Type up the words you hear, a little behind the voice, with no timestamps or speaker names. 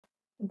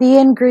The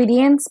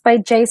Ingredients by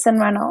Jason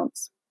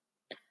Reynolds.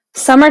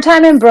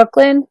 Summertime in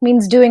Brooklyn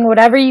means doing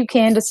whatever you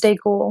can to stay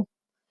cool.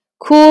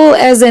 Cool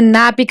as in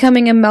not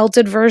becoming a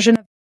melted version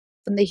of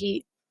in the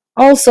heat.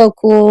 Also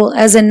cool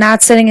as in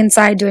not sitting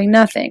inside doing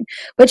nothing,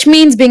 which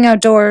means being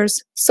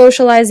outdoors,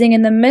 socializing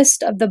in the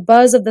midst of the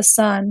buzz of the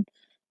sun,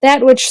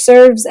 that which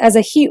serves as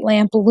a heat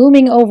lamp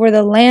looming over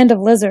the land of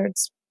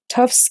lizards.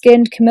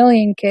 Tough-skinned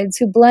chameleon kids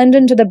who blend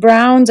into the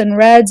browns and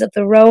reds of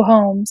the row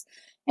homes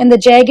and the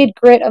jagged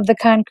grit of the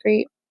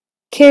concrete.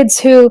 Kids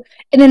who,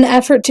 in an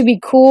effort to be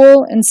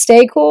cool and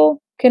stay cool,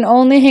 can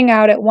only hang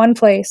out at one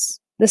place,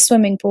 the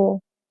swimming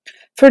pool.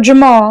 For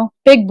Jamal,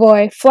 Big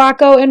Boy,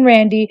 Flacco, and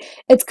Randy,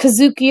 it's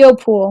Kazukio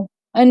Pool,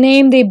 a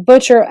name they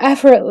butcher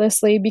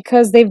effortlessly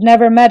because they've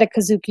never met a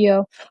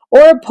Kazukio,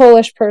 or a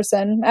Polish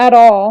person, at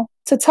all,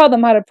 to tell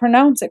them how to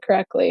pronounce it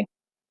correctly.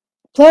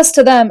 Plus,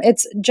 to them,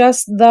 it's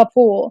just the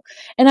pool,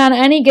 and on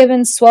any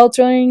given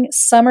sweltering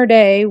summer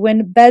day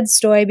when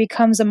Bedstoy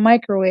becomes a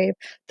microwave,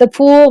 the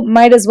pool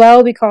might as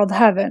well be called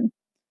heaven.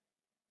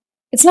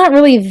 It's not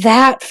really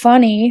that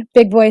funny,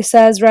 Big Boy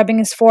says, rubbing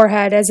his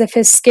forehead as if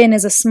his skin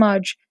is a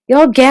smudge.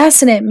 Y'all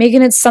gassing it,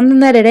 making it something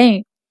that it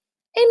ain't.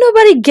 Ain't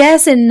nobody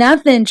gassing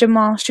nothing,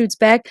 Jamal shoots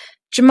back.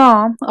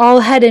 Jamal, all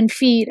head and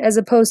feet as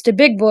opposed to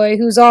Big Boy,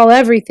 who's all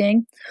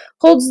everything,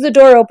 holds the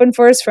door open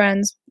for his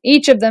friends,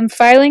 each of them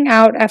filing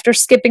out after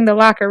skipping the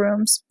locker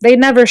rooms. They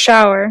never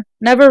shower,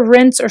 never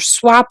rinse or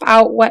swap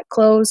out wet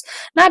clothes,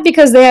 not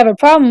because they have a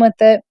problem with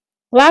it.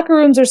 Locker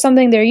rooms are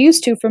something they're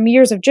used to from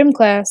years of gym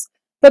class,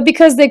 but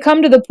because they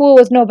come to the pool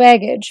with no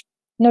baggage,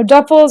 no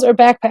duffels or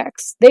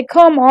backpacks. They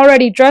come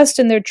already dressed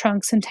in their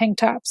trunks and tank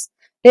tops.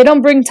 They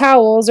don't bring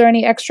towels or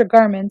any extra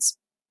garments.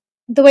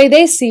 The way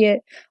they see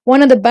it,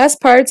 one of the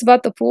best parts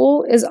about the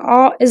pool is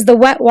the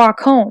wet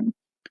walk home.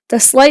 The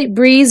slight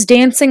breeze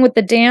dancing with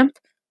the damp,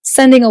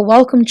 sending a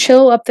welcome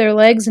chill up their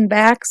legs and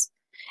backs.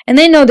 And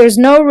they know there's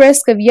no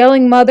risk of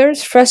yelling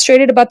mothers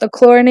frustrated about the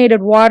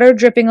chlorinated water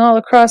dripping all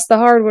across the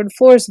hardwood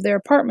floors of their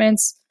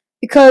apartments,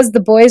 because the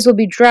boys will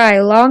be dry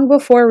long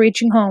before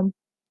reaching home.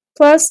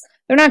 Plus,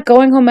 they're not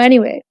going home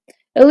anyway.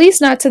 At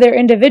least not to their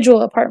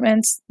individual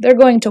apartments. They're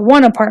going to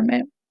one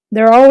apartment.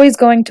 They're always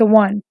going to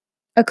one.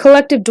 A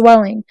collective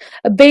dwelling,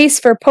 a base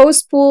for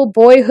post-pool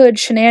boyhood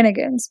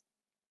shenanigans.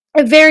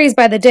 It varies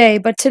by the day,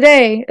 but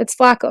today it's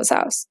Flacco's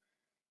house.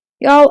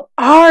 Y'all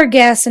are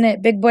gassing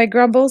it, Big Boy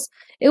grumbles.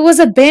 It was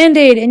a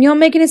Band-Aid, and y'all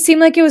making it seem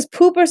like it was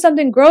poop or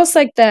something gross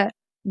like that.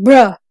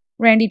 Bruh,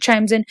 Randy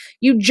chimes in.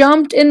 You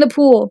jumped in the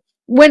pool,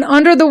 went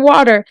under the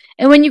water,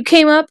 and when you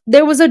came up,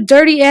 there was a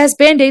dirty-ass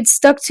Band-Aid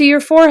stuck to your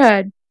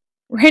forehead.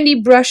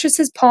 Randy brushes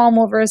his palm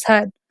over his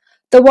head.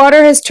 The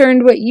water has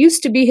turned what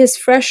used to be his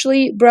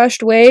freshly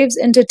brushed waves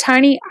into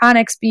tiny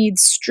onyx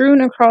beads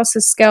strewn across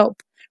his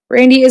scalp.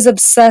 Randy is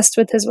obsessed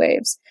with his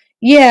waves.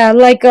 Yeah,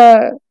 like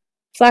a...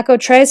 Flacco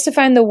tries to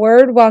find the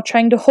word while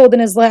trying to hold in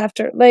his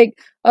laughter. Like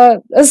a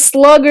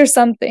slug or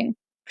something.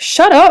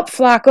 Shut up,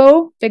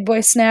 Flacco, Big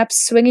Boy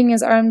snaps, swinging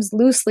his arms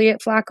loosely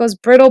at Flacco's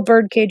brittle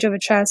birdcage of a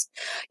chest.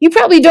 You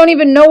probably don't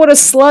even know what a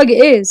slug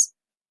is.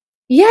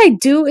 Yeah, I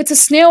do. It's a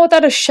snail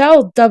without a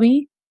shell,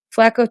 dummy.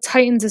 Flacco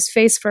tightens his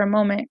face for a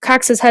moment,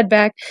 cocks his head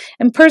back,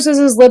 and purses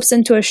his lips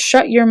into a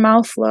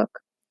shut-your-mouth look.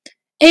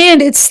 And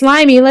it's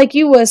slimy like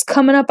you was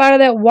coming up out of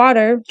that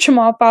water,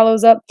 Jamal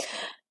follows up.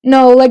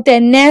 No, like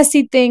that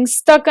nasty thing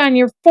stuck on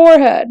your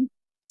forehead.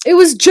 It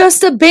was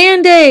just a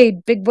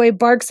Band-Aid, Big Boy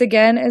barks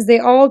again as they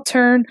all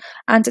turn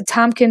onto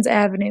Tompkins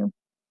Avenue.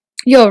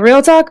 Yo,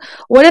 real talk,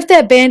 what if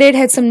that Band-Aid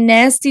had some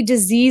nasty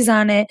disease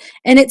on it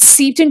and it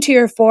seeped into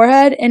your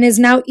forehead and is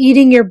now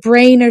eating your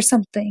brain or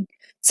something?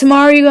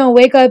 Tomorrow you're gonna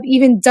wake up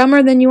even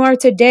dumber than you are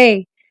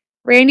today.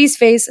 Randy's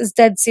face is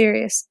dead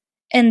serious.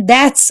 And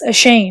that's a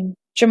shame.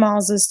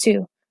 Jamal's is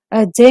too.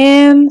 A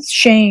damn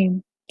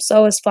shame.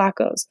 So is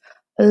Flacco's.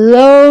 A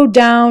low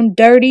down,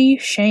 dirty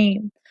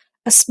shame.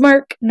 A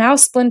smirk now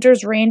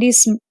splinters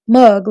Randy's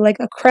mug like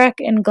a crack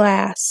in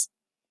glass.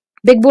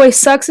 Big Boy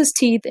sucks his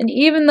teeth, and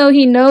even though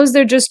he knows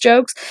they're just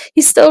jokes,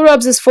 he still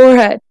rubs his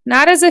forehead,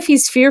 not as if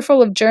he's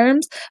fearful of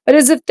germs, but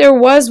as if there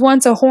was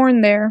once a horn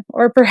there,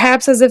 or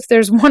perhaps as if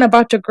there's one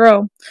about to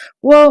grow.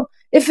 Well,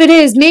 if it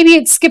is, maybe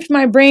it skipped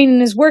my brain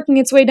and is working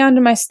its way down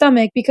to my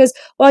stomach, because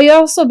while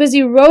y'all so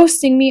busy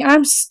roasting me,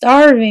 I'm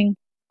starving.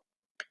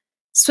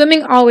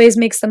 Swimming always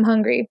makes them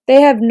hungry.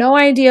 They have no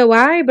idea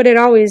why, but it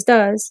always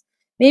does.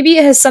 Maybe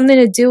it has something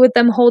to do with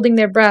them holding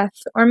their breath,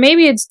 or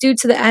maybe it's due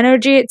to the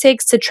energy it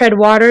takes to tread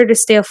water to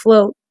stay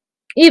afloat.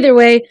 Either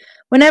way,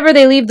 whenever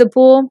they leave the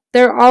pool,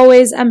 they're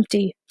always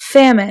empty,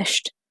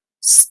 famished.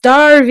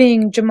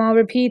 Starving, Jamal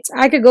repeats.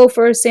 I could go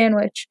for a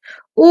sandwich.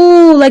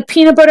 Ooh, like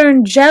peanut butter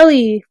and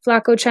jelly,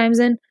 Flacco chimes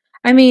in.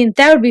 I mean,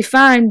 that would be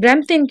fine, but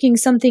I'm thinking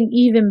something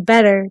even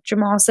better,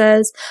 Jamal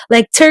says.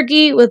 Like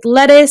turkey with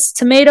lettuce,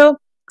 tomato.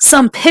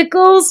 Some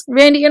pickles?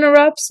 Randy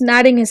interrupts,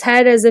 nodding his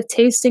head as if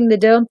tasting the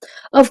dill.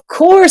 Of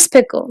course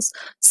pickles.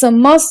 Some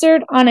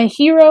mustard on a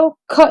hero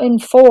cut in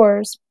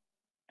fours.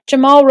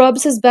 Jamal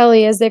rubs his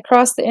belly as they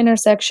cross the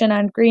intersection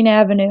on Green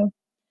Avenue.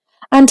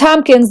 On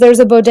Tompkins, there's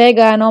a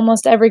bodega on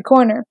almost every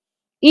corner.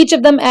 Each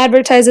of them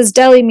advertises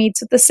deli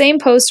meats with the same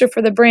poster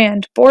for the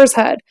brand, Boar's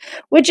Head,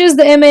 which is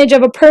the image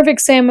of a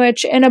perfect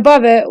sandwich, and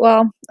above it,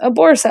 well, a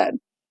boar's head.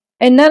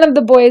 And none of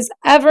the boys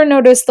ever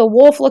notice the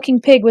wolf-looking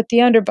pig with the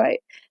underbite.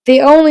 They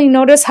only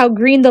notice how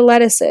green the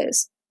lettuce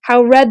is,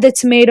 how red the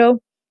tomato,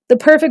 the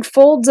perfect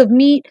folds of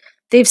meat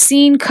they've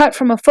seen cut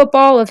from a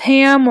football of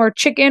ham or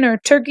chicken or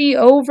turkey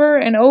over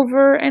and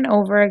over and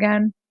over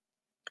again.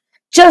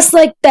 Just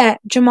like that,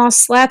 Jamal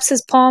slaps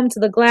his palm to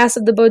the glass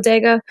of the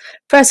bodega,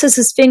 presses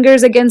his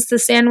fingers against the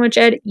sandwich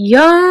edge.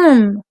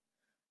 Yum!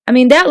 I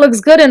mean, that looks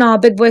good and all,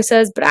 Big Boy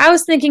says, but I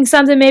was thinking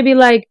something maybe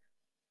like,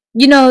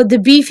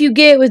 the beef you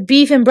get with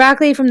beef and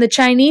broccoli from the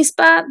Chinese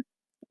spot?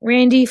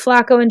 Randy,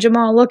 Flacco, and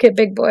Jamal look at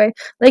Big Boy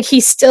like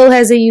he still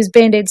has a used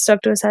Band-Aid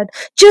stuck to his head.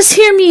 Just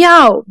hear me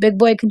out, Big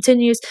Boy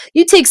continues.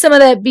 You take some of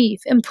that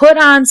beef and put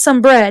on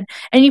some bread,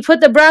 and you put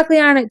the broccoli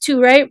on it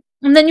too, right?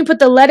 And then you put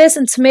the lettuce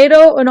and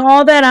tomato and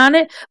all that on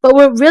it. But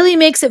what really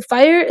makes it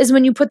fire is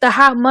when you put the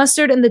hot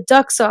mustard and the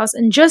duck sauce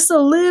and just a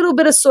little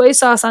bit of soy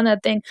sauce on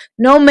that thing.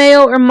 No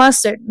mayo or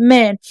mustard.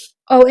 Man.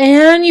 Oh,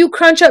 and you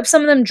crunch up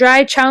some of them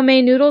dry chow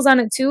mein noodles on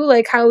it too,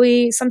 like how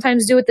we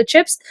sometimes do with the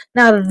chips.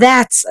 Now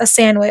that's a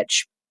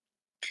sandwich.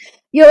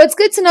 Yo, it's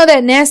good to know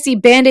that nasty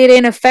Band-Aid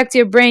ain't affect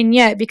your brain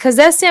yet, because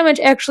that sandwich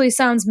actually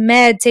sounds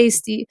mad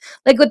tasty.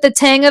 Like with the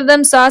tang of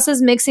them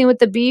sauces mixing with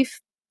the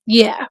beef.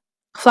 Yeah,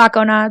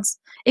 Flacco nods.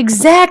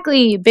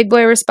 Exactly, Big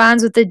Boy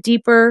responds with a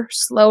deeper,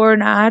 slower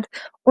nod.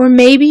 Or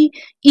maybe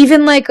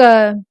even like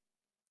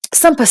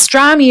some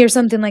pastrami or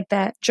something like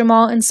that.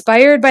 Jamal,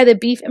 inspired by the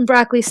beef and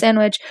broccoli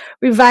sandwich,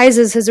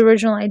 revises his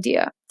original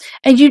idea.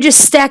 And you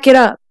just stack it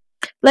up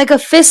like a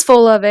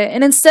fistful of it,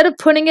 and instead of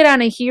putting it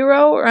on a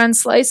hero or on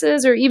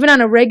slices or even on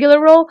a regular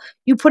roll,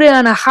 you put it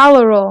on a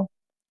challah roll.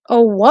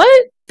 A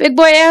what? Big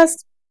Boy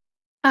asked.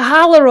 A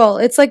challah roll.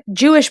 It's like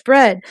Jewish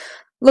bread.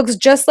 Looks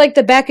just like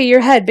the back of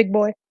your head, Big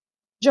Boy.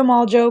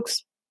 Jamal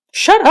jokes.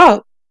 Shut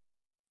up.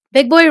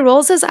 Big Boy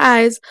rolls his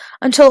eyes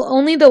until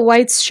only the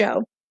whites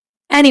show.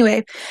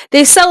 Anyway,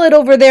 they sell it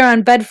over there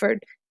on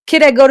Bedford.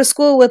 Kid I go to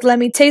school with let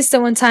me taste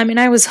it one time, and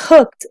I was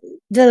hooked.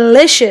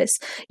 Delicious.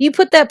 You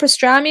put that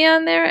pastrami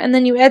on there, and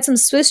then you add some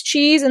Swiss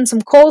cheese and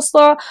some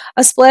coleslaw,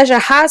 a splash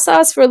of hot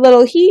sauce for a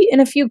little heat, and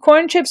a few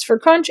corn chips for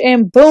crunch,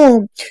 and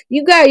boom,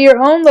 you got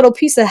your own little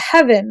piece of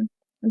heaven.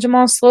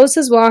 Jamal slows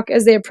his walk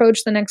as they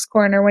approach the next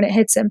corner when it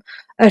hits him.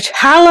 A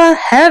challah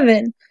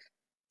heaven.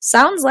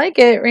 Sounds like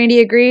it, Randy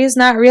agrees,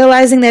 not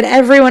realizing that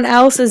everyone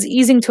else is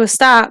easing to a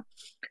stop.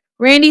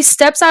 Randy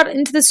steps out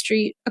into the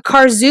street. A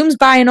car zooms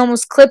by and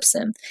almost clips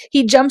him.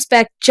 He jumps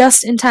back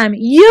just in time.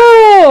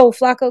 Yo!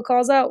 Flacco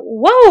calls out.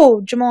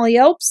 Whoa! Jamal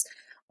yelps.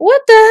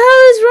 What the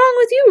hell is wrong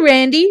with you,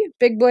 Randy?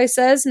 Big Boy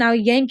says, now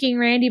yanking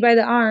Randy by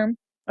the arm.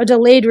 A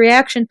delayed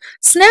reaction.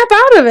 Snap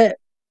out of it.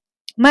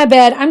 My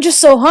bad. I'm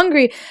just so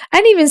hungry. I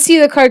didn't even see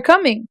the car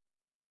coming.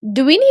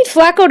 Do we need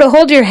Flacco to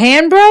hold your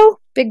hand, bro?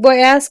 Big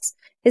Boy asks,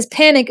 his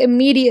panic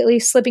immediately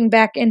slipping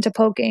back into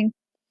poking.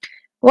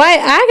 Why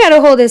I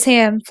gotta hold his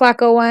hand,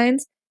 Flacco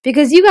whines.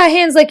 Because you got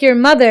hands like your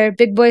mother,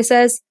 Big Boy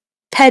says.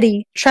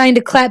 Petty, trying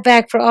to clap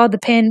back for all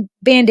the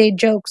Band-Aid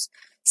jokes.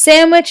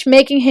 Sandwich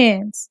making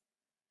hands.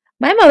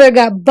 My mother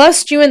got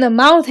bust you in the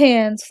mouth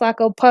hands,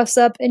 Flacco puffs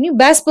up, and you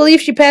best believe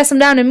she passed them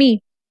down to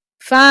me.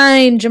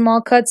 Fine,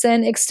 Jamal cuts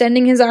in,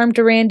 extending his arm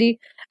to Randy.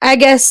 I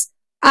guess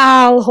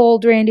I'll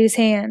hold Randy's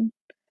hand.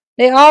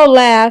 They all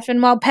laugh,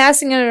 and while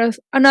passing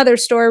another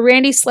store,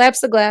 Randy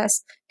slaps the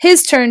glass.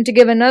 His turn to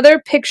give another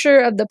picture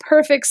of the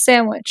perfect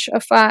sandwich,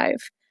 a 5.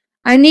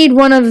 I need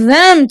one of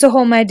them to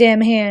hold my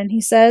damn hand,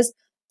 he says,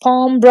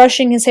 palm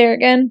brushing his hair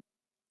again.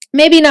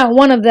 Maybe not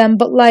one of them,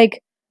 but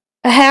like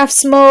a half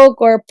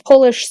smoke or a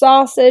Polish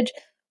sausage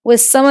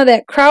with some of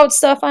that kraut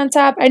stuff on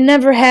top. I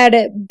never had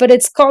it, but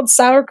it's called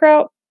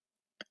sauerkraut.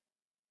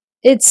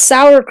 It's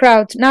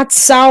sauerkraut, not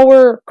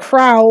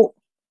sauerkraut.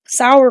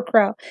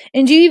 Sauerkraut.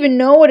 And do you even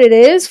know what it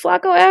is?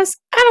 Flacco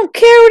asks. I don't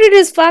care what it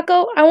is,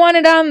 Flacco. I want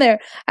it on there.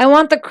 I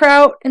want the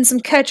kraut and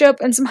some ketchup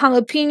and some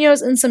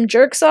jalapenos and some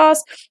jerk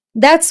sauce.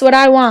 That's what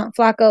I want,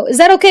 Flacco. Is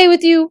that okay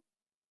with you?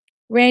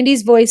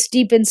 Randy's voice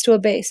deepens to a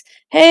bass.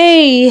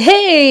 Hey,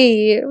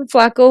 hey!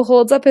 Flacco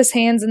holds up his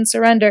hands in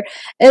surrender.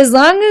 As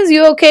long as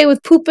you okay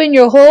with pooping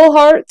your whole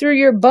heart through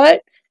your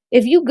butt,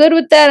 if you good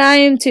with that, I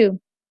am too.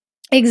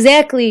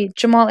 Exactly,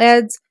 Jamal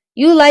adds.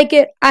 You like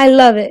it, I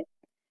love it.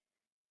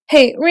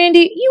 Hey,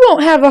 Randy, you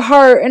won't have a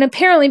heart, and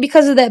apparently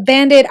because of that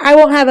Band-Aid, I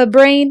won't have a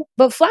brain,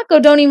 but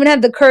Flacco don't even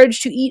have the courage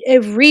to eat a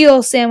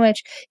real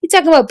sandwich. He's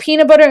talking about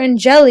peanut butter and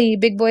jelly,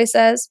 Big Boy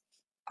says.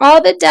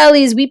 All the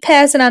delis we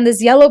passing on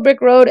this yellow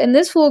brick road, and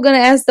this fool gonna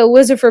ask the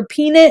wizard for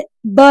peanut,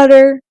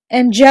 butter,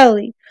 and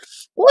jelly.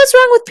 What's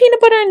wrong with peanut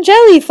butter and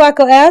jelly?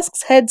 Flacco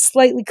asks, head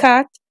slightly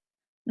cocked.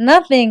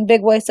 Nothing,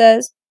 Big Boy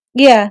says.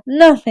 Yeah,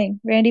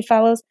 nothing, Randy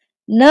follows.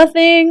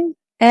 Nothing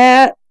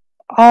at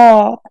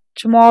all.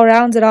 Jamal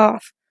rounds it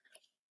off.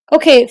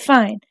 Okay,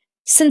 fine.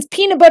 Since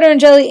peanut butter and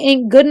jelly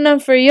ain't good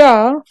enough for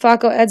y'all,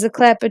 Flacco adds a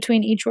clap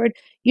between each word,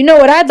 you know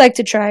what I'd like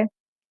to try?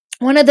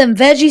 One of them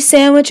veggie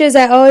sandwiches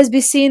I always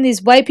be seeing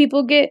these white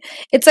people get.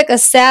 It's like a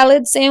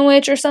salad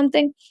sandwich or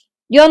something.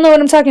 Y'all know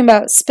what I'm talking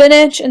about.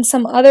 Spinach and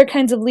some other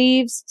kinds of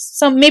leaves,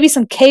 maybe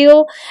some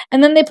kale,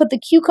 and then they put the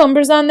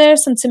cucumbers on there,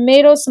 some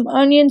tomatoes, some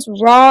onions,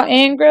 raw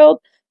and grilled.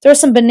 Throw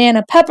some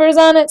banana peppers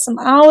on it, some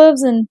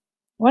olives, and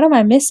what am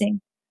I missing?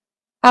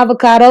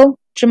 Avocado.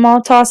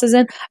 Jamal tosses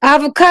in.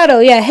 Avocado,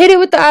 yeah, hit it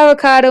with the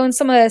avocado and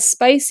some of that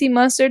spicy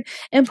mustard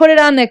and put it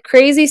on the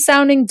crazy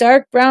sounding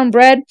dark brown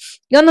bread.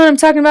 Y'all know what I'm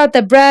talking about?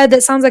 The bread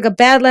that sounds like a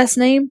bad last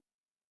name?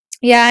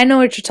 Yeah, I know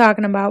what you're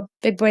talking about.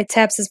 Big Boy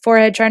taps his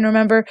forehead, trying to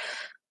remember.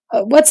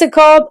 What's it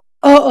called?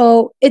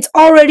 Uh-oh, it's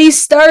already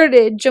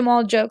started,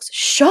 Jamal jokes.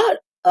 Shut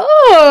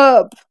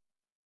up!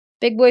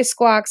 Big Boy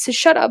squawks, his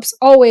shut-up's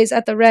always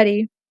at the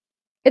ready.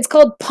 It's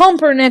called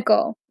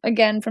pumpernickel,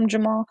 again from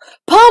Jamal.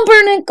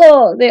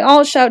 Pumpernickel! They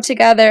all shout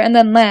together and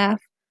then laugh.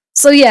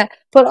 So yeah,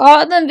 put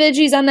all them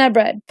veggies on that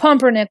bread.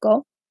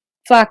 Pumpernickel.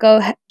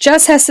 Flacco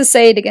just has to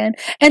say it again.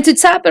 And to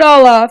top it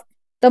all off,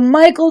 the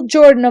Michael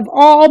Jordan of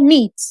all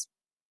meats.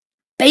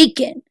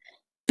 Bacon!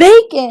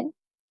 Bacon!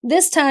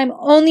 This time,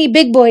 only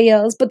Big Boy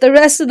yells, but the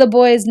rest of the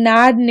boys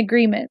nod in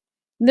agreement.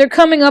 They're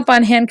coming up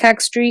on Hancock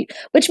Street,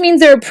 which means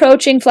they're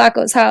approaching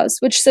Flacco's house,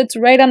 which sits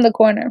right on the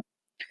corner.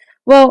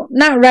 Well,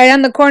 not right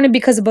on the corner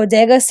because the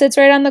bodega sits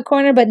right on the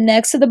corner, but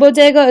next to the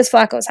bodega is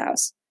Flacco's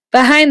house.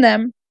 Behind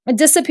them, a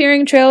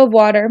disappearing trail of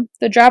water,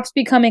 the drops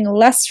becoming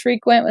less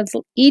frequent with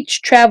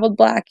each traveled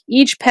block,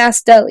 each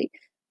past deli.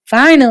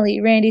 Finally,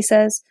 Randy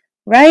says.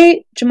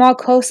 Right? Jamal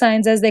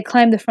co-signs as they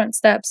climb the front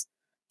steps.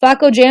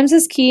 Flacco jams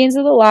his key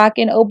into the lock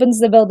and opens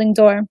the building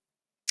door.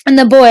 And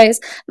the boys,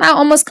 now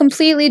almost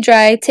completely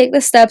dry, take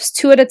the steps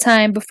 2 at a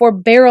time before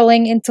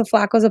barreling into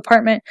Flacco's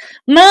apartment.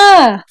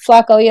 Ma!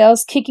 Flacco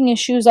yells, kicking his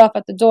shoes off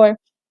at the door.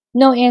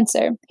 No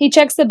answer. He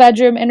checks the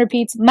bedroom and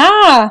repeats,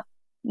 Ma!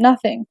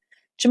 Nothing.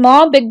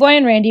 Jamal, Big Boy,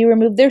 and Randy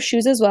removed their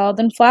shoes as well,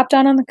 then flopped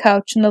down on the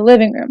couch in the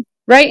living room,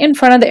 right in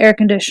front of the air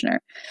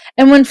conditioner.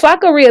 And when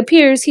Flacco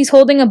reappears, he's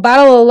holding a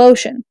bottle of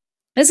lotion.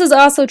 This is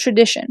also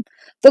tradition.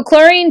 The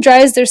chlorine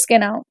dries their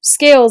skin out,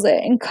 scales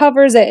it, and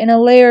covers it in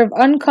a layer of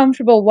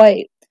uncomfortable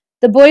white.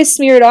 The boys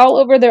smear it all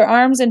over their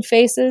arms and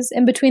faces,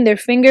 in between their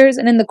fingers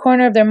and in the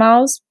corner of their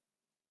mouths.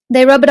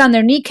 They rub it on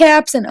their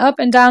kneecaps and up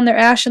and down their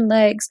ashen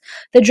legs,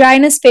 the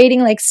dryness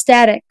fading like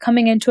static,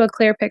 coming into a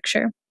clear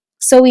picture.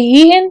 So we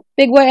eatin'?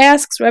 Big Boy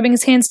asks, rubbing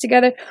his hands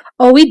together.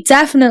 Oh, we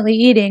definitely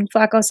eating,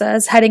 Flacco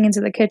says, heading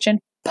into the kitchen.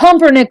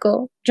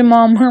 Pumpernickel,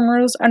 Jamal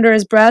murmurs under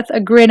his breath,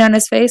 a grin on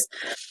his face.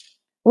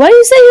 What do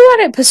you say you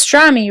wanted?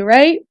 Pastrami,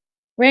 right?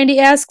 Randy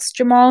asks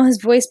Jamal, his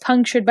voice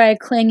punctured by a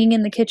clanging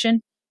in the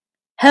kitchen.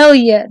 Hell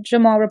yeah,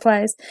 Jamal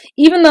replies.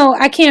 Even though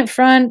I can't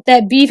front,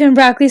 that beef and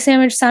broccoli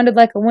sandwich sounded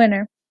like a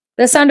winner.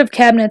 The sound of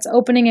cabinets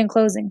opening and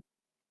closing.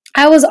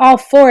 I was all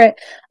for it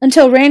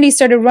until Randy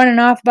started running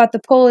off about the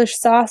Polish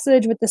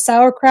sausage with the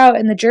sauerkraut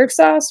and the jerk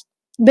sauce.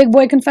 Big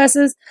Boy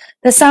confesses.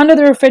 The sound of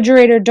the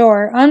refrigerator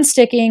door,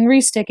 unsticking,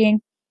 resticking.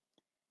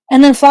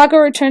 And then Flacco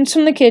returns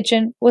from the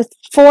kitchen with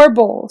 4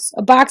 bowls,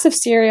 a box of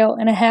cereal,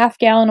 and a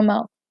half-gallon of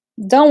milk.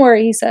 Don't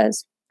worry, he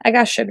says. I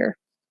got sugar.